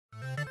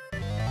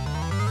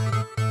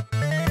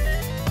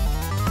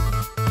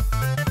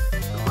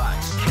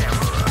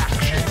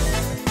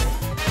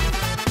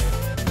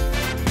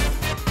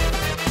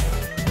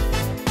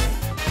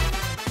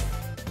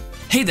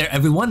Hey there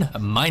everyone,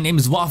 my name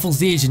is Waffles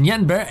the Asian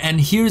Yenbear, and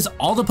here's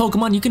all the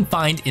Pokemon you can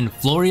find in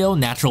Florio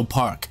Nature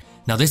Park.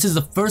 Now this is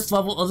the first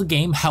level of the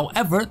game,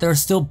 however there are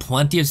still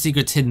plenty of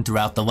secrets hidden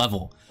throughout the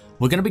level.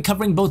 We're going to be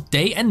covering both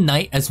day and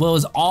night as well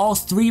as all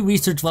 3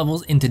 research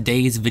levels in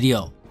today's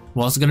video.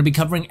 We're also going to be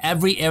covering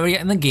every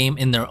area in the game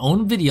in their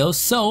own videos,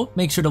 so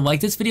make sure to like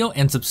this video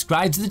and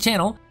subscribe to the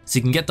channel so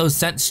you can get those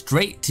sent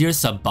straight to your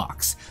sub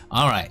box.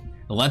 Alright,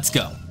 let's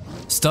go.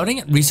 Starting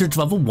at Research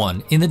Level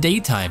 1, in the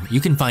daytime, you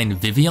can find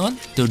Vivillon,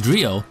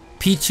 Dodrio,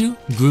 Pichu,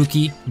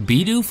 Grookey,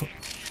 Bidoof,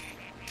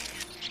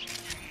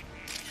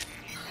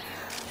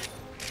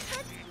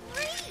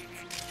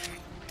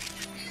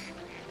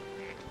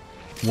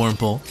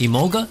 Wurmple,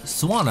 Emolga,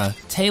 Swanna,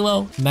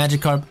 Tailo,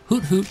 Magikarp,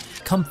 Hoot,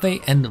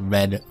 Comfey, and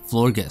Red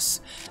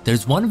Florges.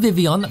 There's one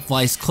Vivillon that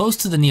flies close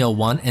to the Neo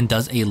 1 and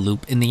does a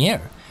loop in the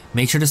air.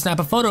 Make sure to snap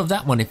a photo of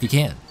that one if you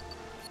can.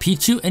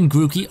 Pichu and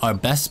Grookey are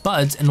best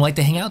buds and like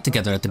to hang out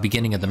together at the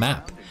beginning of the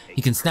map.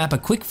 You can snap a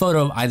quick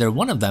photo of either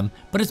one of them,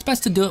 but it's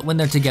best to do it when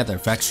they're together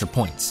for extra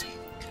points.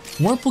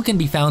 Wurmple can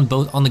be found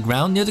both on the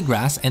ground near the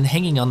grass and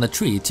hanging on the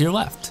tree to your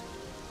left.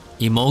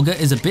 Emolga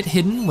is a bit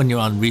hidden when you're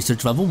on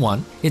Research Level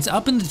 1. It's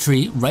up in the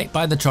tree right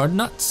by the charred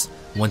nuts.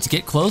 Once you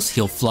get close,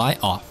 he'll fly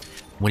off.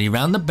 When you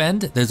round the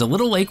bend, there's a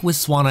little lake with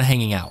Swanna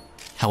hanging out.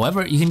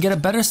 However, you can get a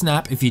better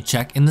snap if you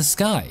check in the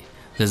sky.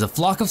 There's a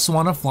flock of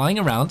Swanna flying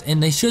around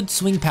and they should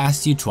swing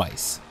past you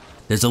twice.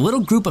 There's a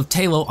little group of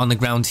Tailo on the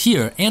ground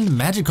here and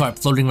Magikarp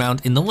floating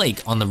around in the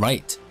lake on the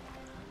right.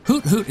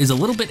 Hoot is a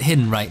little bit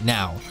hidden right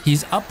now.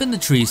 He's up in the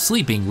tree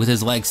sleeping with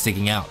his legs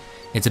sticking out.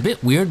 It's a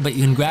bit weird, but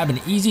you can grab an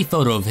easy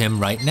photo of him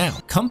right now.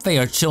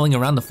 Comfey are chilling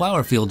around the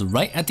flower field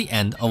right at the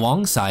end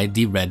alongside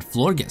the Red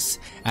Florges.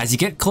 As you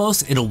get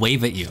close, it'll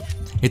wave at you.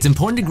 It's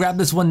important to grab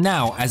this one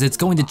now as it's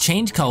going to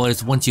change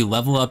colors once you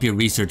level up your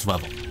research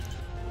level.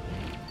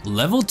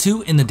 Level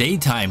 2 in the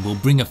daytime will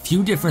bring a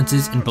few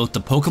differences in both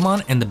the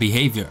Pokemon and the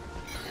behavior.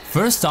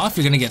 First off,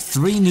 you're going to get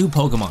 3 new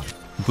Pokemon: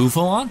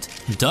 Bouffalant,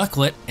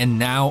 Ducklet, and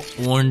now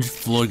Orange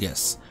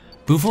Florges.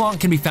 Bouffalant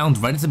can be found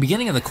right at the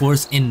beginning of the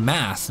course in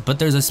mass, but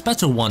there's a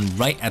special one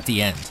right at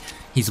the end.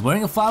 He's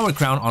wearing a flower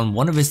crown on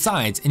one of his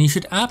sides and you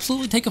should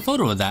absolutely take a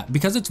photo of that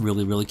because it's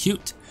really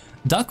cute.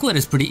 Ducklet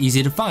is pretty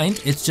easy to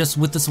find, it's just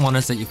with the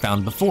Swannas that you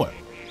found before.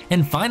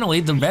 And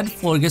finally, the Red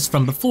Florges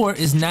from before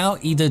is now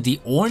either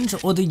the orange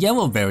or the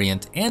yellow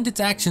variant, and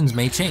its actions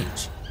may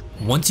change.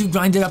 Once you've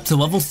grinded up to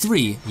level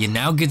 3, you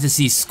now get to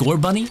see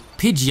Scorbunny,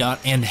 Pidgeot,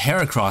 and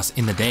Heracross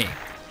in the day.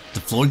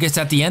 The Florges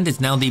at the end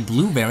is now the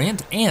blue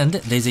variant, and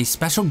there's a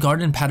special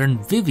garden pattern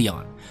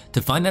Vivillon.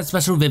 To find that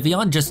special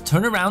Vivillon, just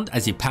turn around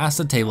as you pass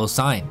the Tailo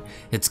sign.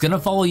 It's gonna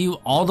follow you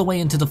all the way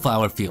into the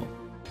flower field.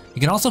 You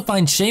can also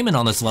find Shaymin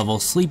on this level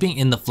sleeping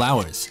in the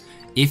flowers.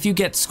 If you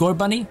get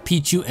Scorbunny,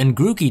 Pichu, and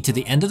Grookey to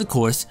the end of the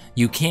course,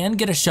 you can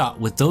get a shot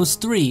with those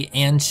 3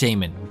 and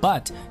Shaymin,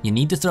 but you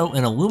need to throw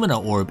an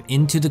Illumina orb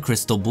into the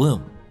crystal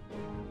bloom.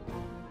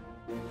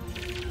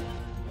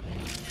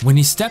 When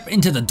you step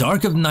into the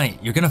dark of night,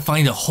 you're going to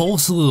find a whole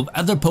slew of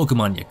other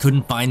Pokemon you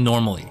couldn't find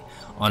normally.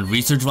 On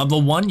Research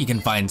Level 1, you can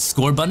find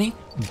Scorbunny,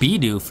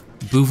 Bidoof,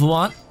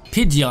 Bouffalant,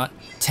 Pidgeot,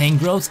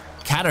 Tangrowth,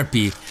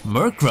 Caterpie,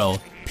 Murkrow,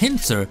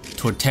 Pinsir,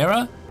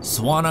 Torterra,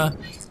 Swanna,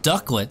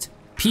 Ducklet,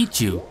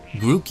 Pichu,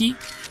 Grookey,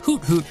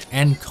 Hoot,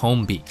 and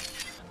Combee.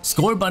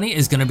 Scorbunny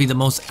is going to be the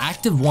most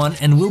active one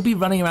and will be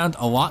running around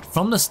a lot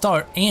from the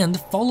start and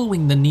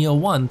following the Neo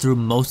 1 through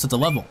most of the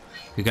level.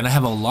 You're going to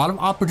have a lot of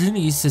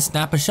opportunities to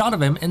snap a shot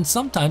of him, and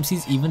sometimes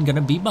he's even going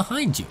to be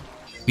behind you.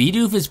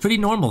 Bidoof is pretty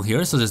normal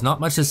here, so there's not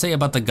much to say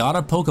about the god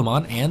of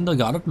Pokemon and the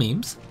god of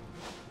memes.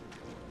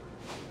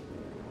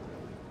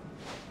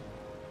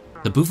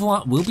 The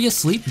Bouffalant will be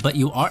asleep, but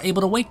you are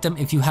able to wake them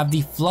if you have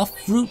the Fluff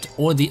Fruit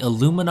or the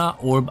Illumina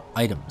Orb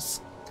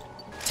items.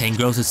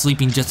 Tangrowth is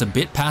sleeping just a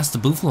bit past the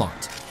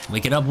Bouffalant.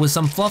 Wake it up with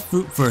some Fluff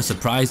Fruit for a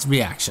surprise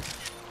reaction.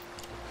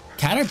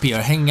 Caterpie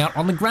are hanging out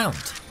on the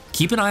ground.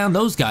 Keep an eye on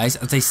those guys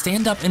as they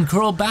stand up and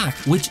curl back,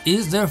 which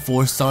is their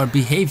 4-star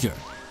behavior.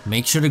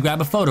 Make sure to grab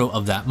a photo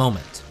of that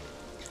moment.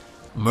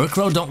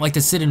 Murkrow don't like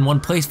to sit in one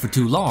place for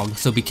too long,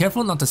 so be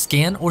careful not to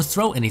scan or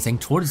throw anything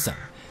towards them.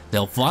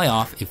 They'll fly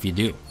off if you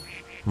do.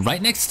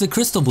 Right next to the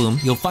crystal bloom,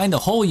 you'll find a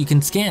hole you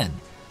can scan.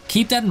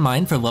 Keep that in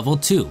mind for level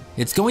 2.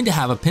 It's going to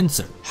have a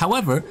Pinsir.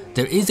 However,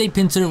 there is a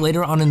Pinsir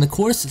later on in the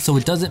course, so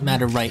it doesn't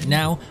matter right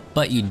now,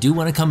 but you do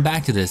want to come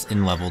back to this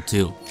in level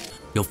 2.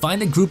 You'll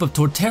find a group of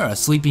Torterra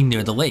sleeping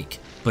near the lake,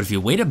 but if you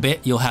wait a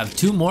bit, you'll have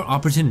 2 more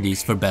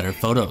opportunities for better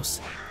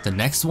photos. The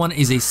next one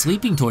is a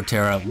sleeping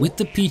Torterra with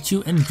the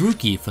Pichu and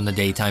Grookey from the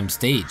daytime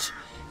stage.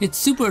 It's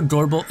super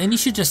adorable and you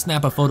should just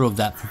snap a photo of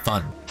that for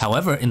fun.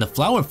 However, in the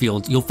flower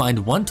field, you'll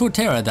find one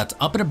Torterra that's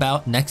up and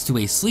about next to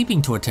a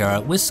sleeping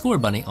Torterra with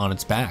Scorbunny on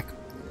its back.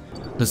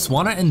 The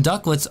Swanna and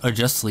Ducklets are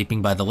just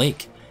sleeping by the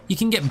lake. You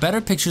can get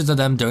better pictures of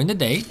them during the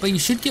day, but you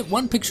should get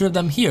one picture of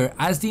them here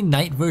as the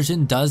night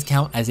version does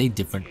count as a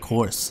different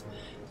course.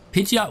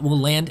 Pidgeot will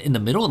land in the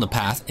middle of the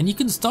path and you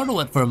can startle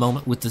it for a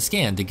moment with the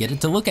scan to get it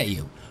to look at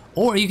you,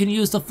 or you can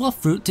use the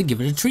Fluff Fruit to give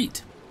it a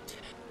treat.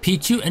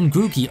 Pichu and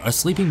Grookey are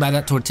sleeping by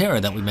that Torterra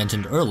that we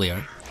mentioned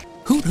earlier.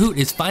 Hoot Hoot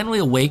is finally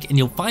awake and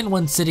you'll find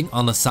one sitting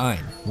on the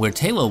sign, where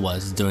Talo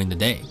was during the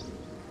day.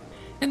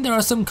 And there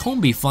are some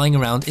Combi flying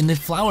around in the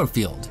flower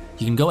field.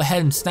 You can go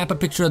ahead and snap a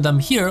picture of them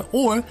here,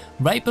 or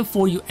right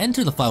before you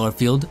enter the flower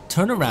field,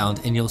 turn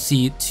around and you'll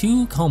see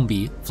 2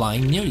 Combi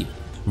flying near you.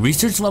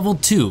 Research level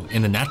 2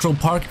 in the natural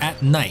park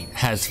at night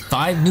has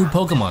 5 new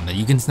Pokemon that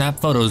you can snap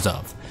photos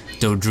of.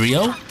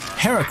 Dodrio,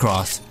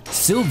 Heracross,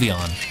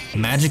 Sylveon,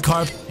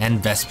 Magikarp,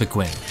 and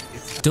Vespiquen.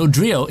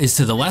 Dodrio is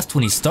to the left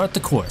when you start the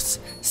course.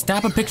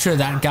 Snap a picture of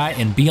that guy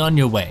and be on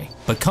your way,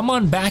 but come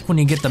on back when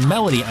you get the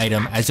melody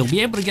item, as you'll be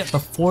able to get the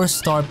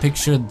 4-star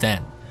picture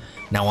then.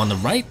 Now on the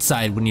right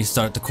side when you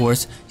start the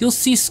course, you'll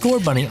see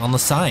Scorbunny on the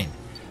sign.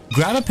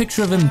 Grab a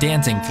picture of him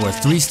dancing for a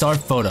 3-star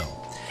photo.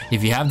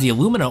 If you have the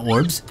Illumina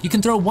orbs, you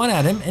can throw one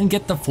at him and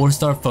get the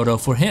 4-star photo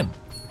for him.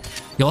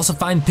 You'll also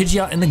find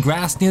Pidgeot in the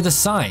grass near the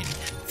sign.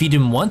 Feed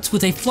him once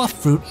with a fluff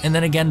fruit and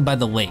then again by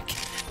the lake.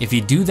 If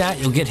you do that,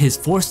 you'll get his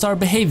 4-star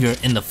behavior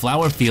in the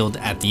flower field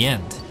at the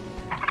end.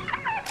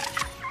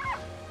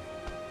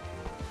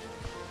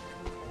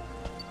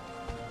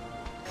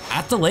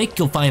 At the lake,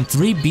 you'll find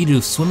 3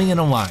 Bidoof swimming in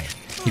a line.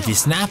 If you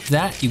snap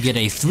that, you get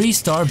a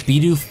 3-star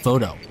Bidoof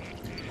photo.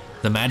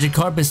 The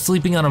Magikarp is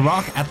sleeping on a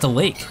rock at the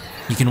lake.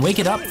 You can wake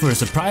it up for a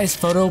surprise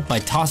photo by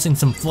tossing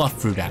some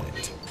fluff fruit at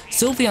it.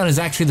 Sylveon is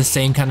actually the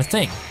same kind of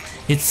thing.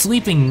 It's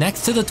sleeping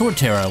next to the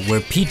Torterra where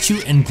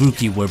Pichu and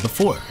Grookey were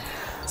before.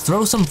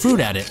 Throw some fruit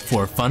at it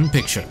for a fun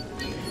picture.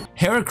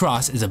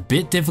 Heracross is a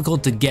bit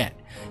difficult to get.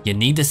 You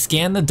need to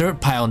scan the dirt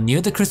pile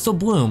near the Crystal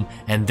Bloom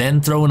and then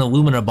throw an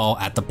Illumina ball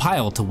at the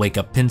pile to wake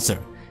up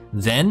Pinsir.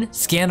 Then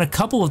scan a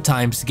couple of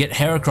times to get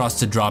Heracross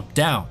to drop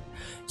down.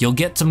 You'll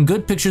get some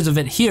good pictures of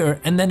it here,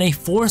 and then a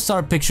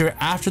 4-star picture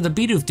after the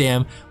Bidoof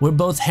Dam where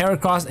both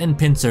Heracross and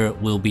Pinsir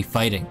will be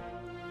fighting.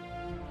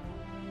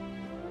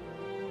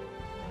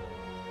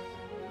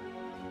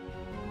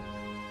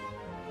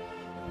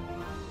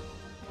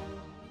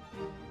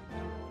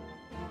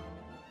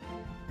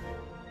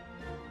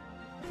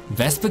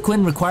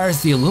 Vespiquen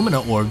requires the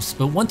Illumina orbs,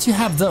 but once you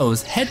have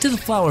those, head to the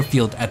flower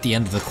field at the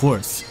end of the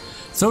course.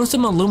 Throw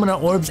some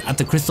Illumina orbs at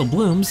the Crystal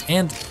Blooms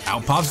and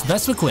out pops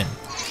Vespiquen.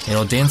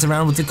 It'll dance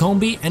around with the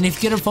Combi, and if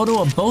you get a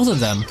photo of both of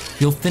them,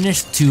 you'll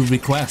finish 2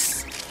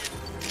 requests.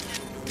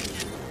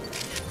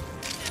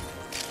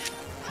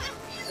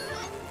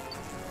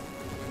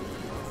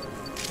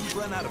 You've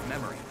run out of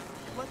memory.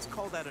 Let's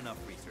call that enough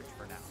research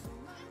for now.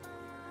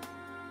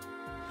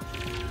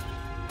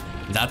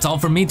 That's all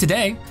from me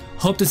today.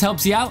 Hope this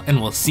helps you out, and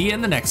we'll see you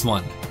in the next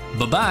one.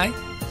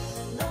 Bye-bye!